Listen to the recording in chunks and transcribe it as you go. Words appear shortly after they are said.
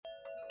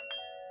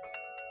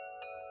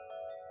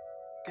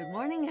Good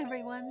morning,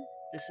 everyone.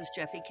 This is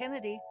Jeffe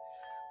Kennedy,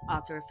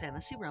 author of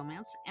fantasy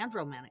romance and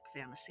romantic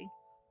fantasy.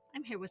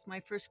 I'm here with my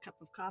first cup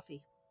of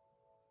coffee.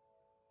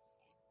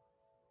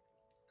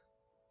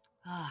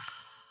 Ah,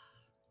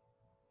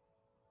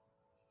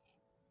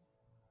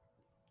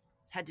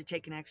 had to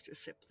take an extra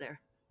sip there.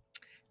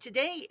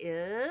 Today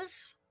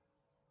is,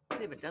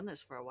 we haven't done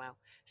this for a while.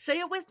 Say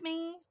it with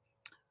me,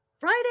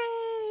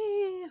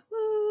 Friday!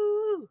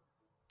 Woo!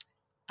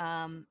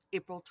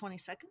 April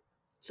 22nd.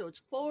 So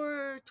it's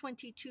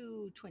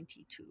 4/22/22.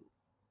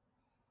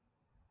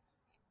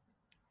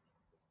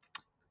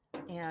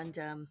 And it's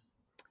a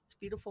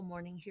beautiful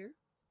morning here.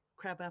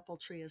 Crabapple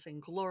tree is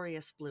in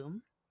glorious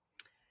bloom.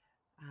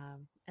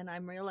 And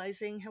I'm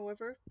realizing,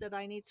 however, that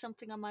I need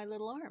something on my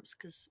little arms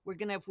because we're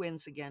going to have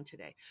winds again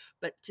today.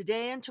 But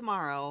today and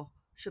tomorrow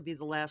should be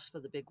the last for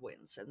the big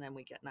winds, and then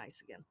we get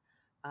nice again.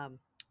 Um,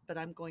 but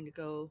I'm going to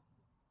go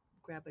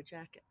grab a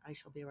jacket. I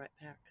shall be right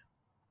back.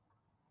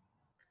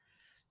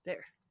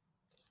 There.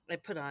 I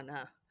put on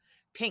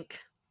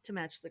pink to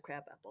match the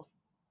crabapple.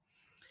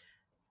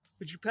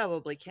 But you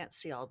probably can't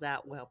see all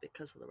that well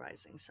because of the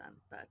rising sun.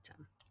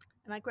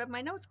 And I grabbed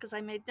my notes because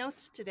I made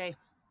notes today.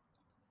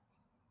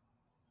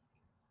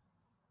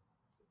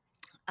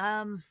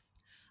 Um,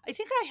 I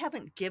think I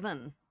haven't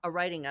given a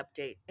writing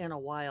update in a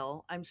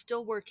while. I'm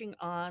still working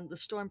on The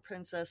Storm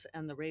Princess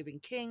and The Raven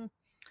King.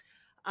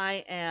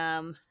 I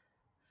am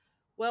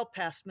well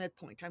past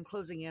midpoint. I'm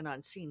closing in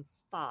on scene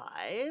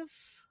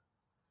 5.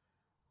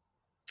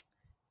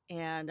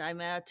 And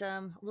I'm at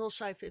a little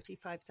shy of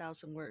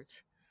 55,000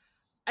 words.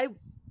 I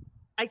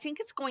I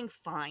think it's going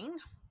fine.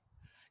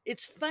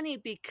 It's funny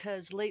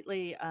because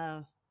lately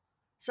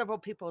several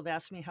people have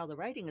asked me how the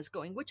writing is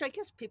going, which I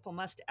guess people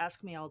must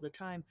ask me all the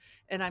time.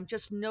 And I'm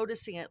just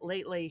noticing it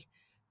lately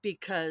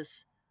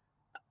because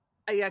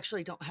I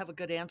actually don't have a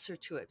good answer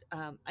to it.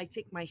 I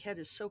think my head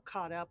is so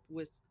caught up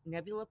with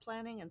nebula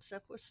planning and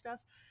stuff with stuff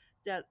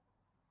that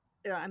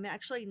I'm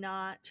actually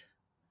not.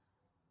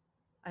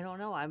 I don't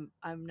know.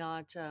 I'm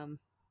not.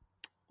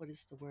 What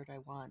is the word I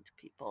want?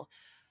 People.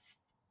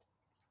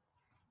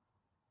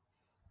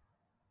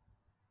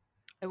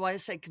 I want to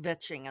say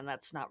kvetching, and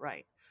that's not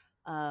right.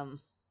 Um,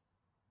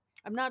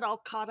 I'm not all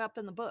caught up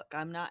in the book.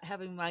 I'm not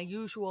having my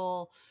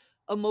usual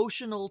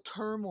emotional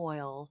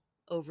turmoil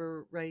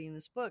over writing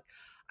this book.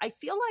 I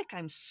feel like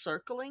I'm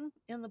circling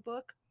in the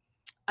book.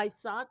 I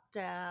thought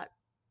that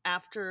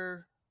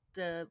after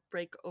the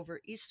break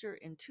over Easter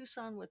in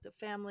Tucson with the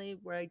family,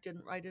 where I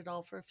didn't write it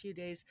all for a few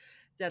days,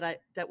 that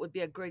would be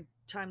a great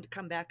time to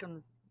come back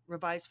and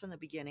revise from the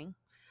beginning.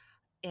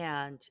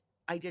 And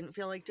I didn't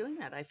feel like doing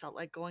that. I felt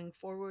like going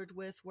forward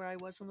with where I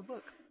was in the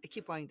book. I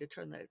keep wanting to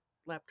turn the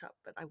laptop,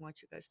 but I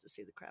want you guys to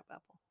see the crab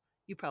apple.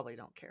 You probably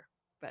don't care,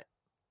 but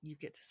you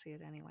get to see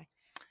it anyway.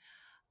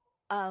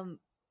 Um,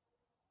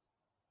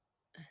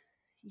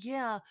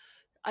 yeah,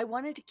 I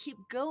wanted to keep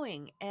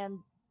going, and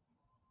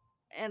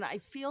I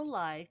feel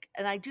like,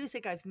 and I do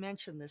think I've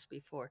mentioned this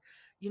before,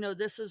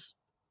 this is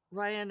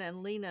Ryan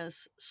and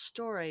Lena's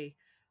story,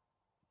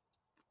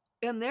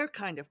 and they're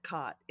kind of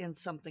caught in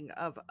something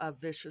of a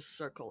vicious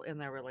circle in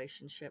their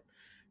relationship.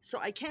 So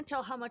I can't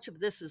tell how much of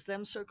this is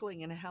them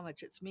circling and how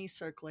much it's me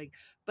circling,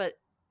 but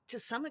to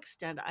some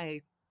extent,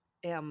 I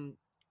am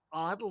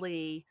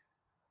oddly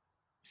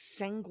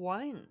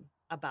sanguine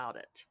about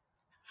it.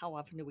 How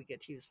often do we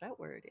get to use that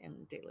word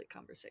in daily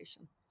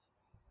conversation?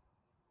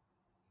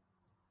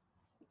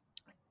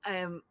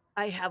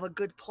 I have a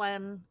good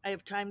plan. I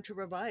have time to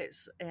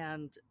revise,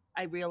 and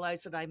I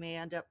realize that I may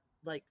end up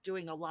like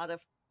doing a lot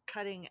of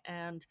cutting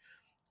and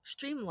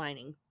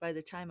streamlining by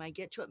the time I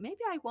get to it.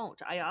 Maybe I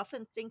won't. I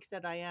often think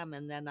that I am,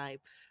 and then I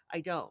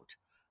don't.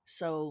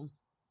 So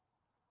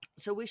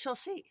so we shall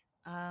see.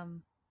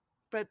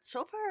 But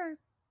so far,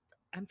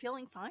 I'm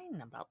feeling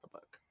fine about the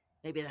book.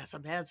 Maybe that's a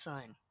bad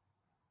sign.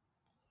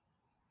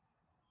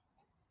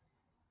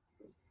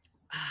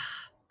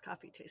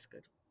 Coffee tastes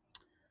good.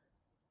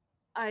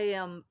 I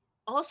am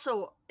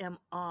also am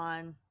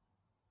on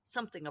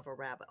something of a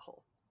rabbit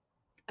hole.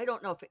 I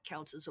don't know if it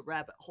counts as a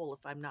rabbit hole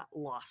if I'm not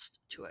lost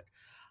to it,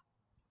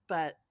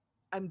 but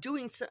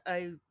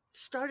I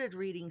started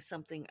reading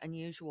something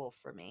unusual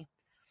for me,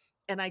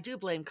 and I do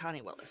blame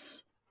Connie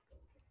Willis.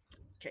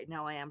 Okay,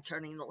 now I am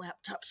turning the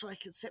laptop so I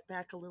can sit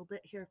back a little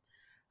bit here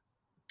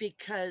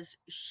because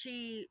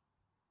she,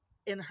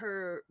 in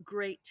her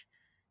great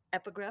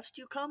epigraphs,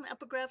 do you call them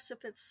epigraphs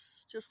if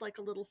it's just like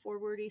a little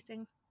forwordy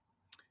thing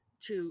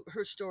to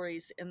her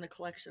stories in the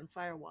collection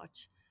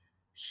Firewatch?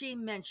 She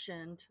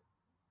mentioned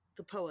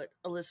the poet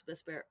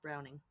Elizabeth Barrett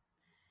Browning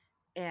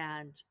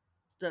and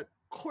the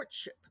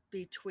courtship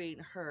between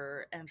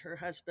her and her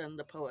husband,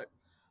 the poet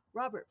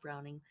Robert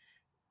Browning,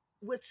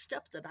 with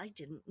stuff that I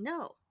didn't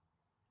know.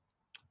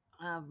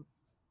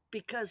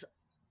 Because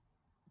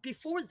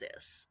before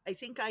this, I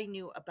think I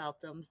knew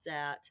about them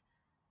that,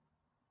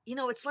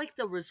 it's like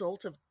the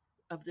result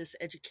of this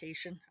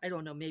education. I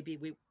don't know, maybe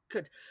we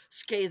could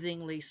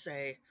scathingly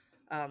say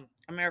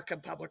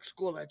American public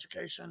school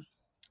education,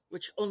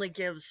 which only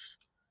gives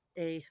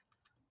a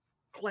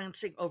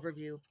glancing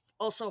overview.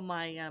 Also,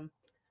 my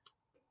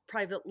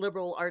private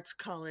liberal arts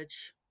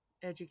college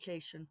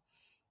education,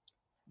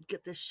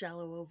 get this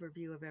shallow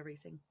overview of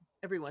everything.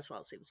 Every once in a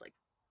while, it seems like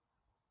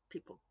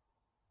people,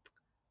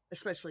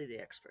 especially the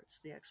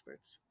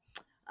experts,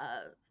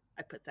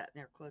 I put that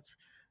in air quotes,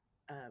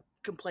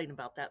 complain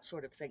about that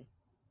sort of thing.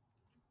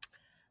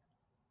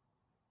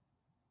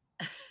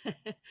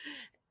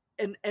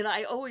 And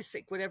I always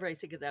think, whenever I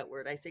think of that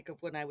word, I think of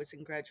when I was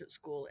in graduate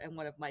school and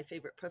one of my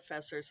favorite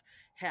professors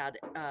had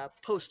a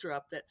poster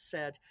up that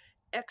said,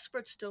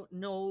 experts don't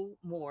know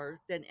more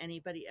than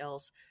anybody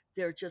else.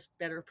 They're just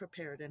better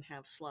prepared and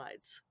have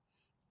slides.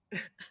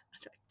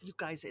 You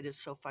guys, it is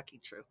so fucking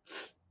true.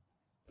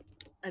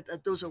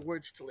 Those are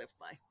words to live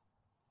by.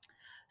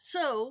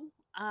 So,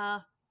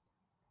 yeah,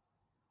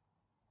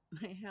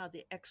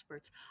 the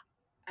experts.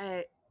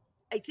 I,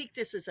 I think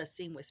this is a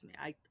theme with me.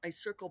 I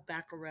circle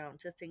back around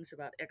to things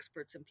about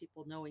experts and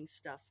people knowing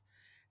stuff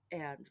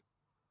and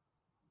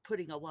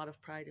putting a lot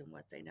of pride in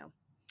what they know.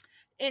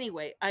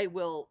 Anyway, I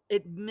will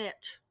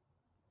admit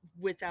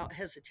without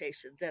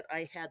hesitation that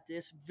I had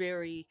this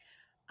very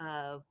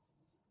uh,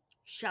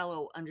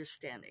 shallow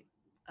understanding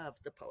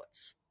of the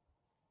poets,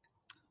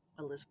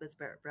 Elizabeth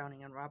Barrett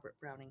Browning and Robert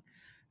Browning,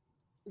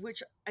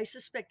 which I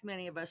suspect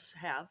many of us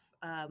have.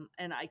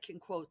 And I can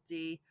quote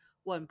the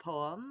one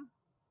poem,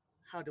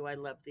 How Do I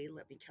Love Thee?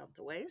 Let Me Count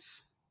the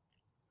Ways.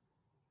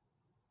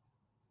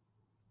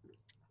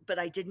 But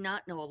I did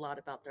not know a lot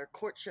about their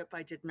courtship.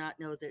 I did not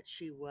know that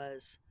she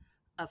was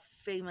a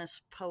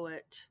famous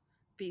poet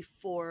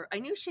before. I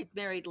knew she'd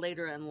married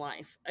later in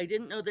life. I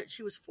didn't know that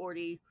she was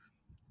 40,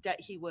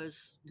 that he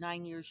was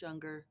 9 years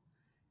younger,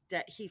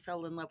 that he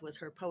fell in love with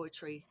her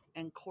poetry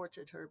and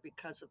courted her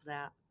because of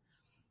that,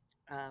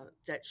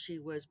 that she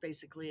was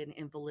basically an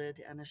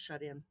invalid and a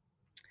shut in.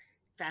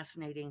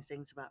 Fascinating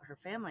things about her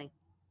family.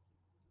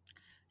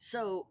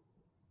 So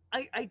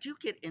I do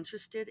get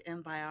interested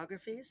in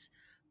biographies,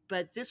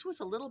 but this was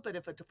a little bit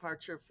of a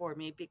departure for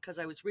me because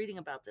I was reading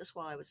about this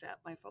while I was at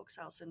my folks'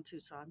 house in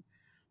Tucson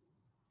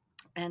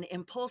and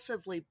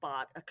impulsively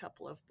bought a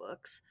couple of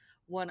books,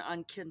 one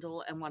on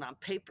Kindle and one on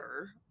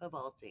paper, of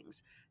all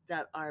things,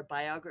 that are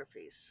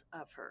biographies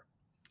of her.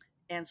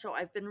 And so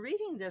I've been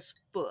reading this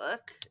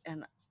book,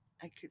 and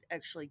I could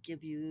actually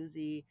give you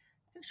the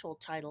actual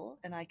title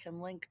and I can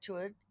link to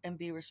it and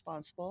be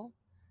responsible.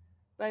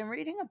 But I'm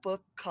reading a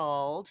book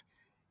called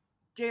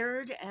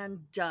Dared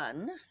and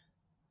Done: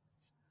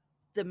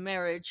 The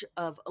Marriage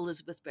of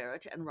Elizabeth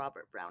Barrett and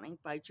Robert Browning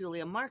by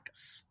Julia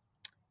Marcus.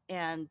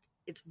 And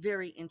it's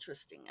very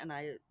interesting, and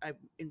I'm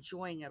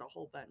enjoying it a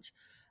whole bunch.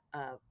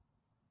 Uh,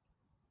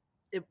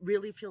 it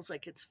really feels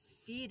like it's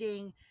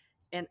feeding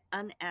an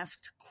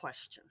unasked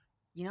question.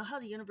 You know how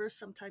the universe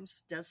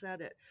sometimes does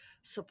that? It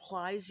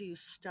supplies you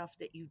stuff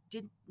that you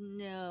didn't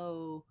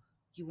know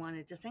you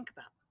wanted to think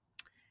about.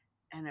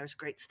 And there's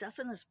great stuff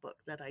in this book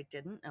that I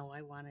didn't know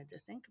I wanted to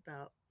think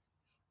about.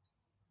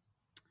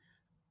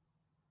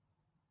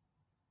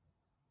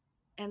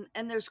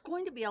 And there's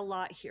going to be a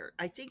lot here.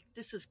 I think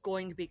this is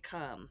going to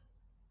become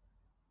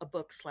a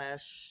book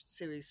slash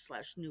series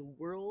slash new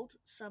world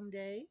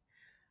someday.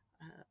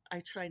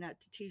 I try not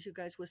to tease you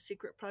guys with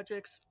secret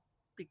projects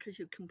because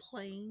you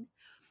complain,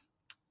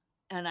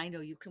 and I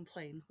know you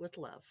complain with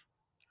love.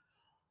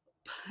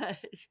 But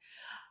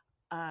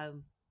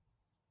um,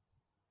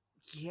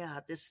 yeah,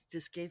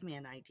 this gave me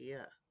an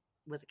idea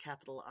with a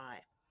capital I.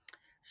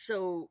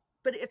 So,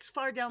 but it's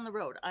far down the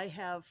road. I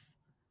have,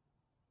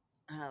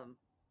 um,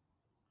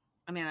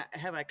 I mean,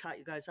 have I caught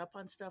you guys up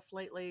on stuff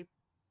lately?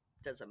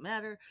 Doesn't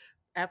matter.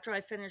 After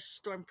I finish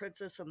Storm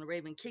Princess and the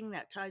Raven King,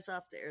 that ties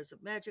off the Heirs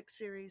of Magic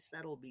series.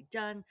 That'll be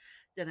done.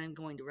 Then I'm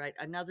going to write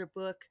another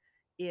book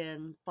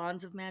in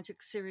Bonds of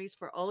Magic series.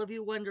 For all of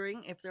you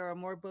wondering if there are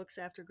more books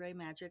after Gray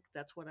Magic,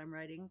 that's what I'm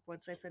writing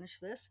once I finish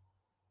this.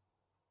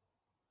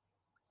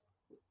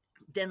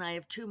 Then I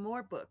have two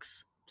more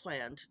books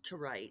planned to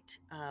write.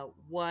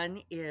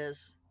 One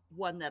is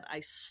one that I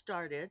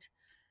started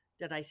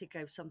that I think I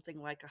have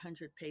something like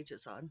 100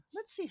 pages on.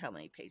 Let's see how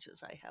many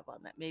pages I have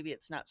on that. Maybe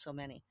it's not so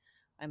many.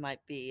 I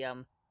might be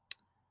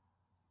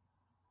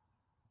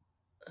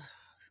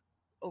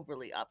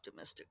overly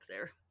optimistic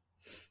there.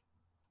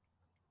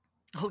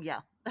 Oh,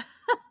 yeah.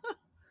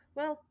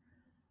 Well,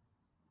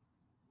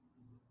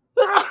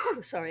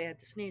 sorry, I had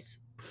to sneeze.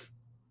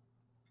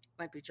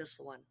 Might be just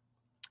the one.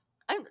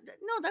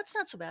 No, that's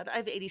not so bad. I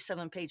have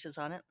 87 pages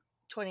on it,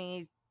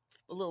 20,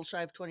 a little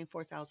shy of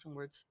 24,000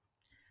 words.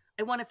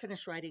 I want to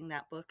finish writing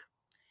that book.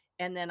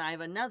 And then I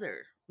have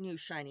another new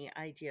shiny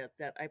idea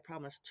that I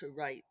promised to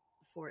write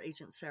for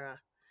Agent Sarah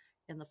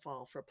in the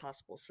fall for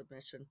possible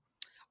submission.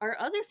 Our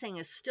other thing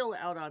is still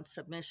out on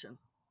submission.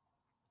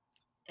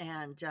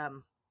 And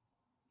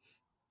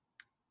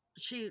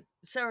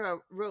Sarah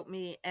wrote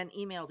me an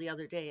email the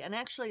other day, and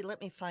actually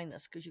let me find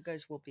this because you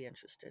guys will be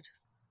interested.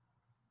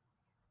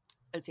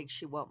 I think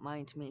she won't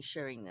mind me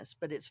sharing this,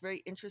 but it's very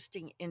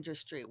interesting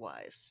industry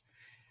wise.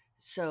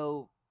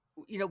 So,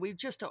 we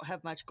just don't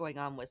have much going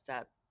on with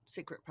that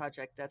secret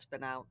project that's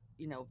been out,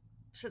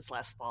 since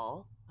last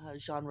fall,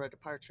 Genre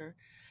Departure.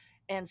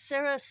 And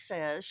Sarah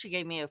says, she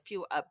gave me a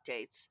few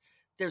updates.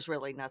 There's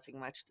really nothing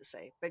much to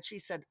say, but she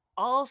said,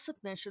 all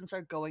submissions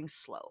are going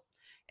slow.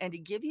 And to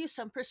give you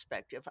some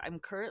perspective, I'm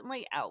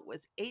currently out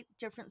with 8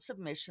 different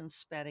submissions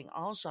spanning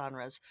all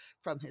genres,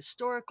 from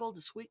historical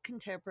to sweet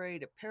contemporary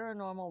to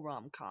paranormal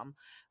rom com.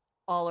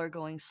 All are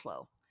going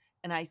slow.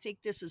 And I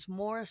think this is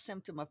more a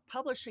symptom of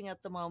publishing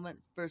at the moment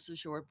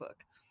versus your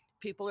book.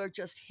 People are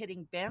just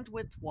hitting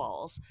bandwidth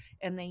walls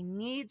and they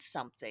need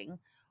something.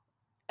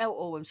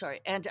 I'm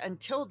sorry. And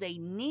until they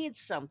need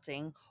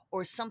something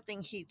or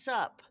something heats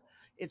up,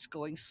 it's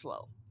going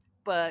slow.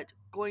 But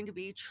going to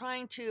be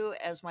trying to,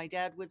 as my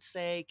dad would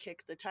say,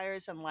 kick the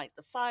tires and light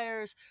the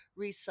fires,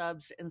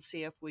 resubs, and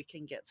see if we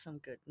can get some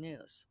good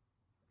news.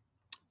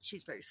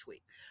 She's very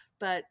sweet.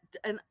 But,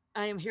 and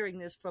I am hearing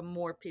this from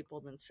more people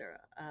than Sarah.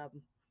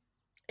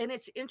 And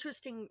it's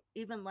interesting,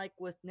 even like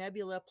with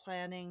Nebula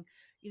planning,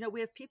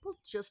 we have people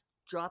just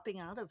dropping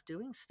out of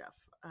doing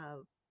stuff,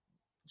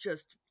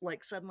 just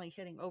like suddenly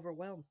hitting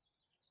overwhelm.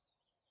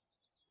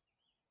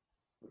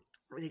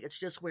 I think it's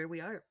just where we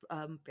are.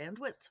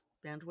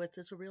 Bandwidth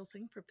is a real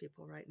thing for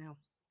people right now.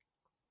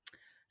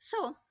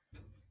 So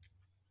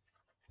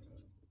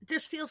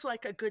this feels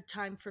like a good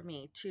time for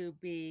me to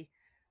be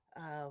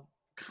uh,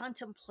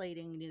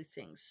 contemplating new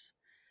things.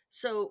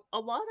 So a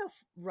lot of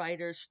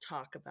writers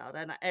talk about,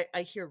 and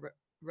I hear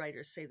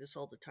writers say this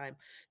all the time,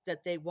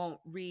 that they won't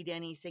read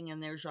anything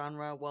in their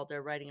genre while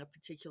they're writing a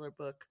particular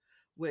book,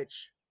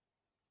 which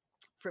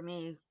for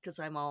me, because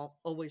I'm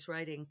always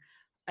writing,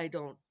 I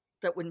don't,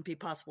 that wouldn't be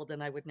possible.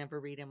 Then I would never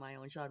read in my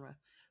own genre.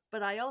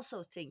 But I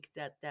also think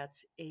that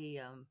it's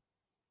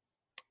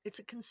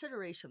a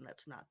consideration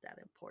that's not that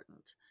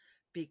important,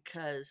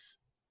 because,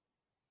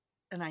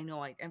 and I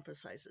know I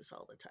emphasize this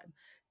all the time,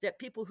 that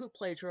people who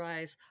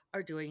plagiarize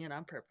are doing it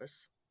on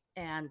purpose.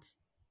 And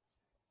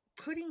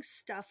putting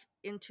stuff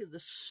into the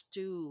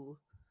stew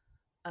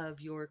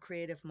of your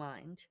creative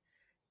mind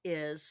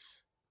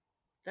is,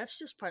 that's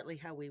just partly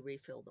how we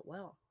refill the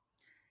well.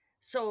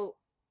 So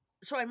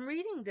I'm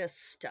reading this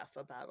stuff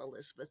about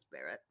Elizabeth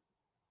Barrett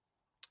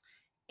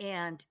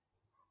and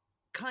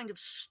kind of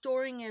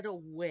storing it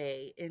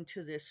away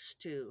into this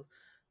stew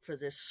for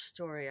this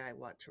story I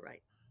want to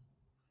write.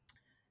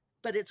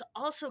 But it's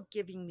also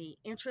giving me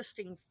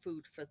interesting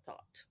food for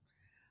thought.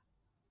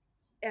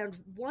 And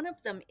one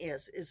of them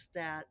is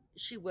that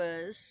she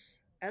was,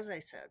 as I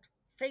said,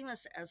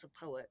 famous as a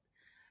poet,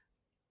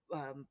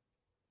 um,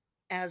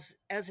 as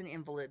an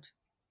invalid,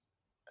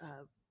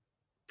 uh,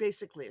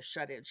 basically a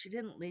shut-in. She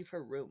didn't leave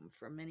her room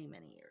for many,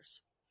 many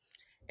years.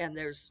 And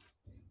there's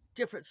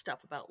different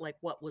stuff about like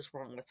what was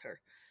wrong with her,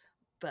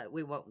 but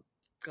we won't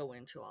go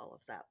into all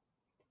of that.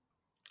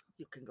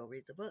 You can go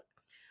read the book.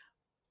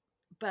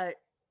 But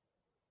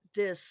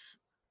this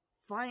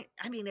fine,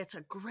 I mean, it's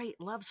a great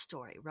love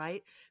story,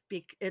 right?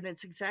 And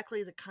it's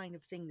exactly the kind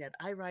of thing that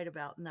I write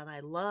about and that I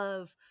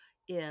love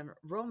in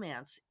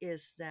romance,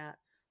 is that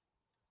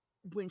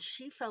when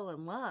she fell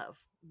in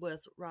love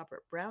with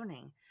Robert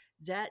Browning,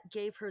 that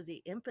gave her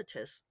the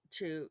impetus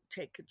to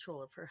take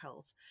control of her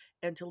health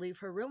and to leave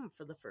her room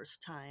for the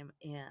first time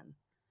in,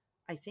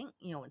 I think,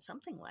 in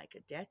something like a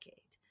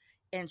decade.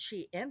 And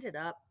she ended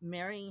up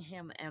marrying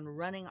him and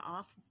running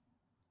off,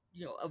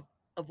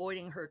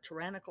 avoiding her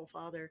tyrannical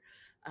father,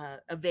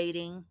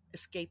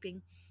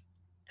 escaping,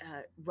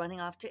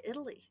 running off to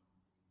Italy,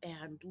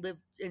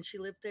 and she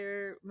lived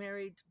there,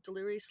 married,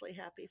 deliriously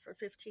happy for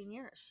 15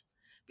 years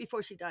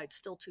before she died,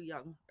 still too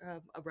young,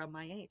 around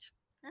my age.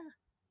 Yeah.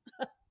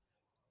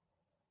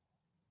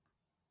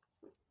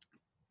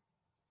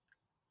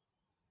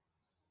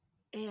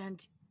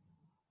 And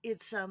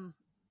it's the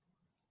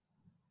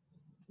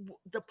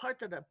part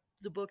that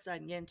the book that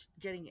I'm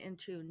getting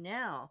into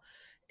now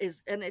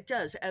is, and it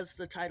does, as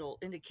the title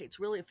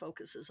indicates, really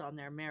focuses on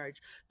their marriage.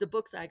 The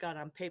book that I got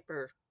on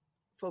paper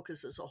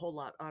focuses a whole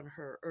lot on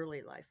her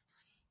early life,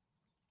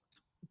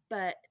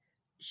 but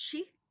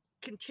she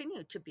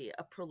continued to be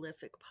a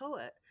prolific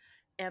poet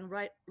and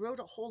wrote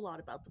a whole lot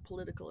about the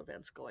political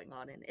events going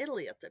on in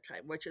Italy at the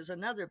time, which is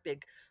another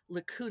big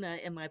lacuna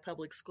in my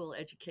public school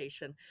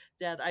education,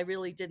 that I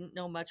really didn't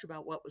know much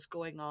about what was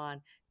going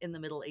on in the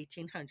middle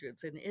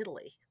 1800s in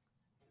Italy.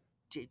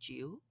 Did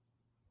you?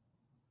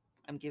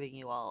 I'm giving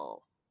you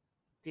all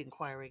the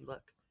inquiring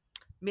look.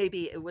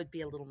 Maybe it would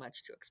be a little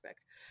much to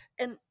expect.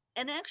 And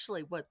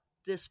actually what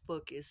this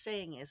book is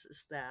saying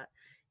is that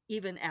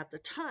even at the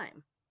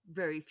time,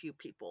 very few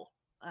people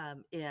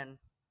in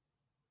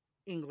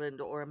England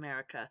or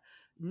America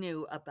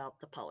knew about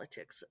the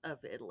politics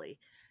of Italy,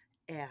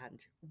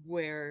 and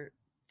where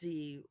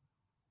the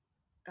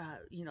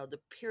the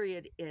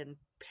period in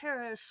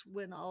Paris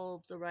when all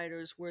of the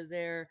writers were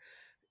there,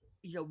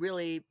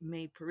 really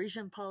made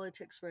Parisian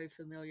politics very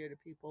familiar to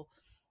people.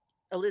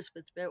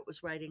 Elizabeth Barrett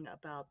was writing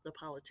about the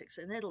politics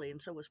in Italy,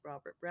 and so was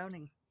Robert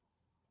Browning.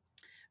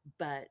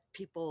 But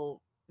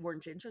people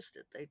weren't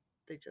interested. They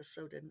just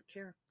so didn't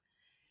care.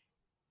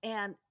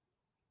 And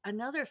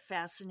another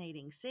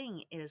fascinating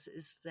thing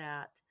is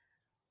that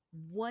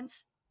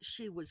once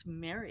she was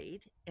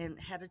married and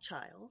had a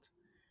child,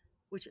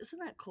 which isn't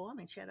that cool? I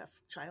mean, she had a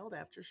child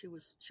after she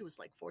was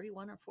like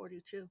 41 or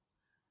 42.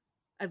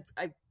 I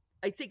I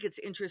I think it's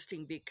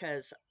interesting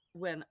because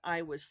when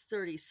I was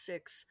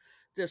 36,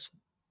 this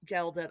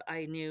gal that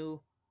I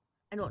knew,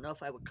 I don't know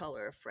if I would call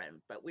her a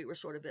friend, but we were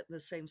sort of in the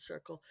same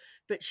circle.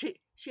 But she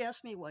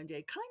asked me one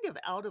day, kind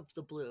of out of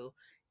the blue,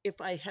 if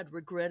I had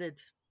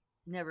regretted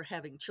never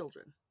having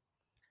children.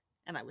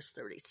 And I was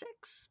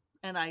 36,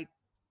 and I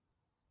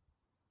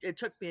it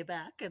took me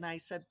aback, and I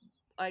said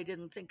I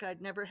didn't think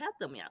I'd never had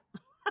them yet.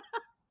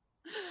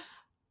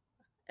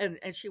 And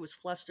she was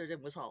flustered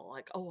and was all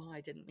like, "Oh, well,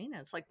 I didn't mean it."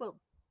 It's like, well,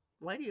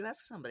 why do you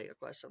ask somebody a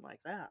question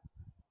like that?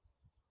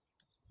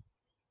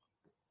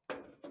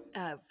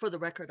 For the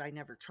record, I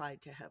never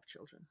tried to have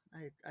children.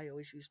 I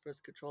always used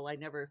birth control. I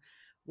never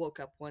woke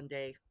up one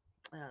day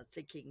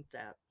thinking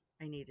that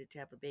I needed to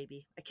have a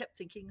baby. I kept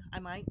thinking I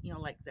might,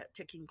 like that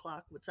ticking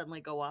clock would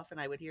suddenly go off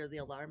and I would hear the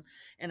alarm,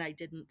 and I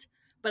didn't.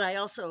 But I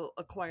also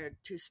acquired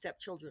two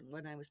stepchildren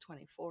when I was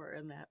 24,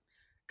 and that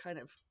kind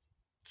of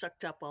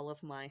sucked up all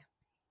of my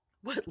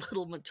what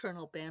little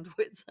maternal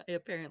bandwidth I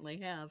apparently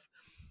have.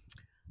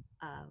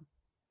 Um,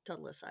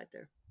 Total aside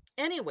there.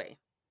 Anyway,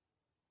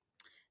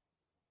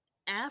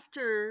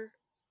 after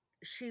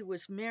she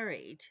was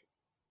married,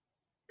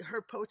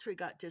 her poetry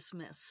got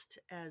dismissed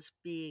as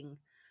being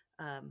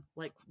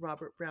like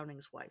Robert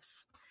Browning's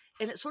wife's.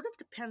 And it sort of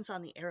depends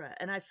on the era.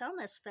 And I found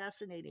this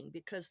fascinating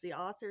because the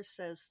author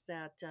says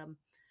that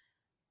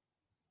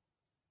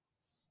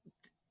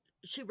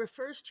she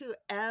refers to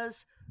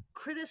as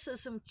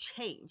criticism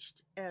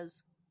changed,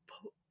 as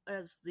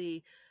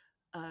the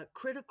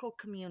critical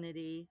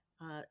community,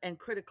 and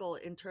critical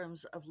in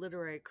terms of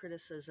literary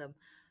criticism,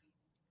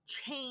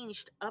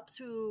 changed up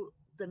through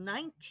the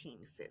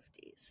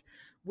 1950s,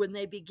 when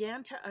they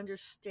began to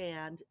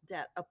understand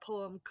that a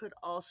poem could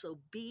also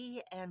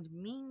be and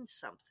mean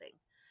something,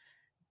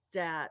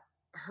 that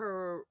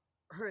her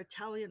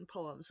Italian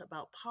poems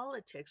about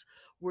politics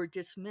were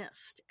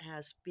dismissed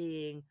as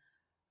being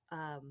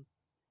um,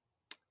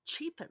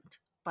 cheapened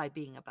by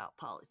being about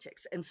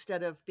politics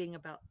instead of being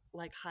about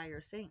like higher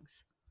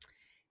things.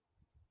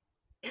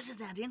 Isn't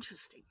that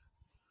interesting?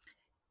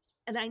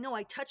 And I know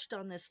I touched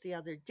on this the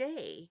other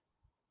day,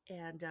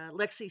 and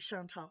Lexi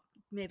Chantal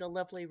made a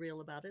lovely reel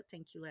about it.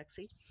 Thank you,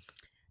 Lexi.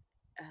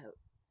 Uh,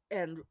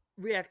 and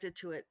reacted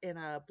to it in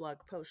a blog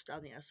post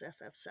on the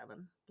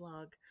SFF7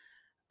 blog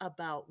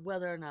about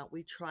whether or not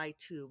we try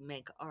to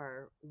make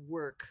our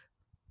work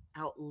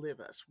outlive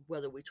us,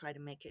 whether we try to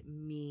make it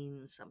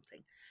mean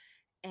something.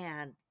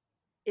 And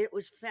it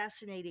was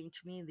fascinating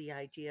to me, the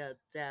idea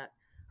that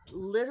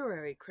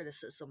literary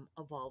criticism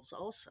evolves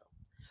also,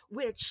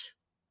 which,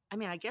 I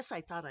mean, I guess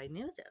I thought I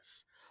knew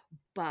this,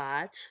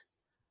 but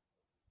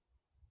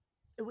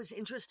it was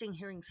interesting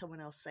hearing someone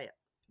else say it,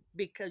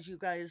 because you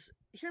guys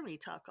hear me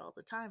talk all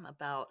the time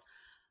about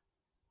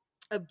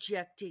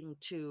objecting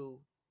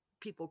to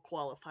people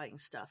qualifying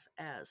stuff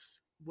as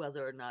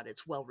whether or not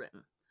it's well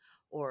written,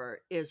 or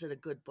is it a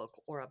good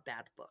book or a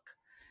bad book.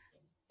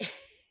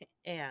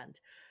 And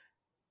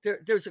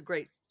there's a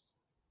great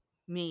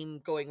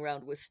meme going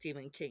around with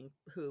Stephen King,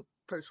 who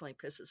personally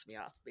pisses me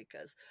off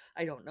because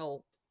I don't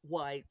know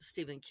why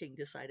Stephen King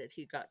decided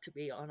he got to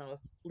be on a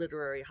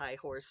literary high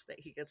horse, that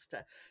he gets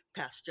to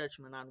pass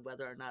judgment on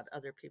whether or not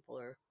other people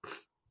are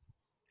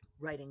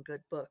writing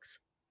good books.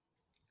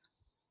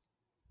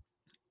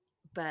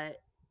 But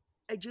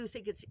I do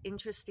think it's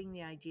interesting,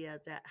 the idea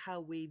that how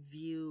we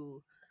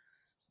view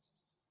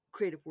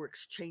creative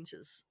works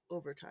changes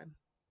over time.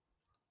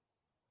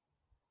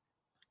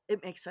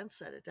 It makes sense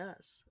that it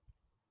does,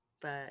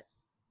 but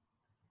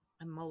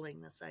I'm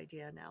mulling this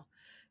idea now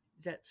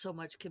that so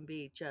much can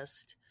be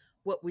just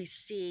what we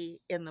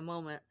see in the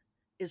moment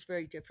is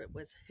very different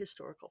with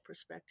historical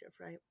perspective,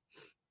 right?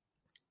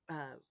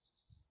 Uh,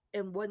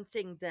 and one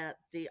thing that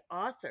the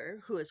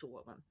author, who is a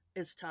woman,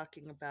 is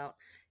talking about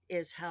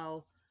is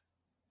how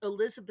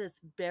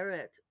Elizabeth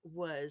Barrett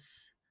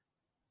was,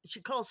 she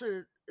calls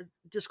her,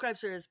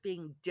 describes her as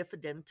being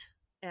diffident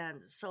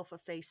and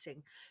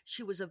self-effacing.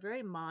 She was a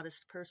very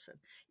modest person.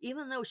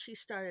 Even though she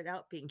started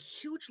out being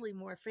hugely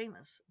more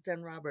famous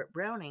than Robert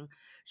Browning,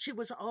 she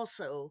was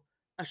also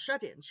a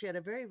shut-in. She had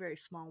a very, very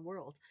small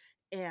world.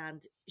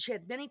 And she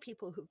had many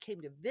people who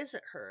came to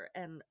visit her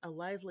and a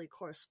lively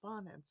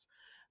correspondence,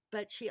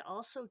 but she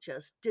also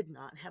just did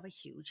not have a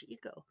huge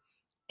ego.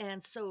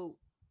 And so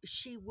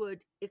she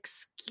would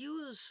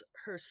excuse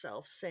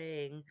herself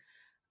saying,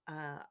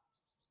 uh,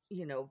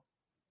 you know,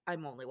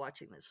 I'm only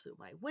watching this through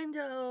my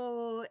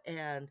window,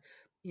 and,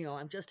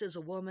 I'm just as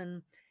a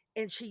woman.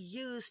 And she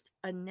used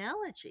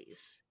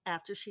analogies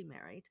after she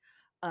married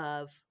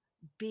of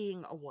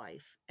being a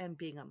wife and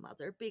being a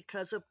mother,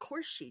 because of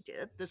course she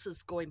did. This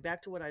is going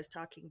back to what I was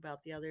talking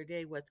about the other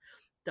day with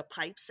the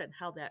pipes and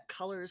how that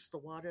colors the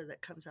water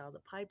that comes out of the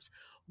pipes.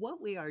 What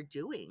we are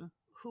doing,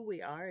 who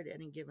we are at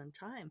any given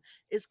time,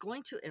 is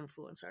going to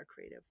influence our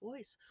creative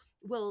voice.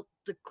 Well,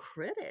 the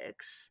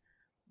critics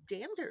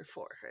damned her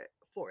for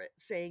it,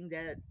 saying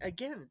that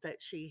again,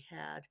 that she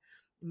had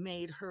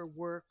made her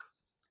work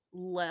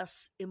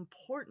less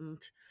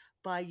important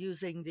by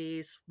using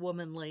these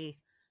womanly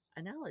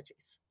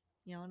analogies,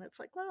 and it's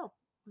like, well,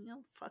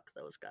 fuck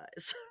those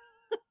guys.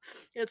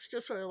 It's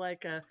just sort of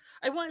like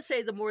I want to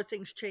say the more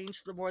things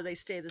change, the more they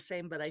stay the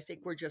same, but I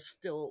think we're just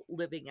still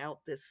living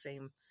out this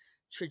same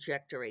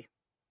trajectory.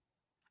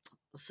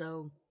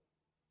 So,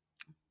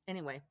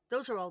 anyway,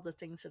 those are all the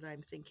things that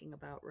I'm thinking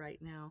about right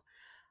now.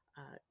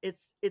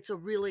 It's a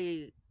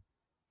really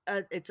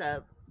it's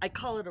a I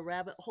call it a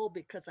rabbit hole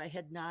because I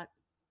had not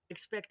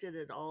expected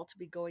it all to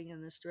be going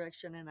in this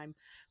direction, and I'm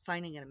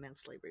finding it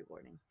immensely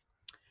rewarding.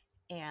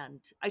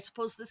 And I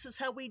suppose this is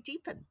how we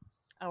deepen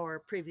our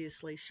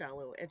previously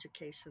shallow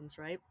educations,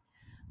 right?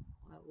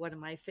 One of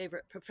my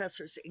favorite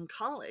professors in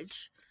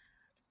college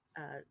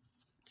uh,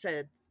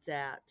 said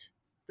that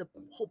the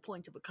whole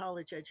point of a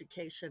college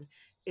education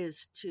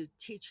is to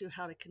teach you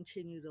how to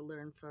continue to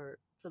learn for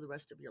the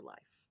rest of your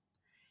life.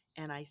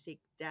 And I think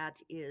that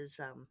is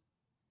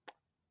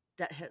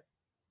that ha-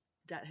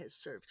 that has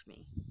served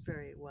me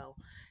very well.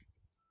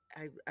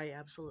 I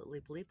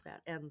absolutely believe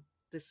that, and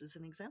this is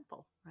an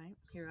example. Right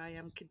here, I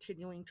am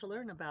continuing to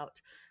learn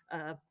about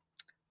uh,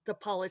 the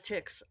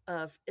politics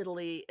of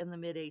Italy in the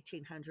mid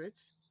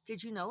 1800s.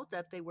 Did you know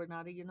that they were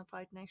not a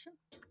unified nation?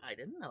 I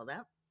didn't know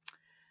that.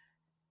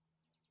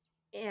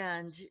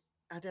 And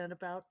I learned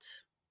about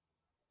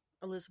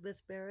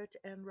Elizabeth Barrett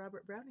and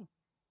Robert Browning.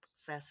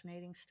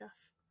 Fascinating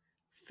stuff.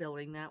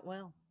 Filling that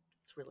well.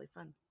 It's really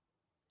fun.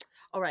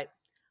 All right.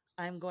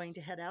 I'm going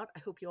to head out. I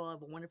hope you all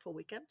have a wonderful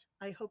weekend.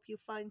 I hope you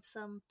find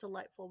some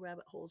delightful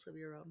rabbit holes of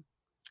your own.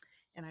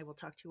 And I will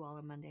talk to you all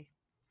on Monday.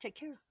 Take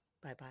care.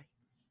 Bye bye.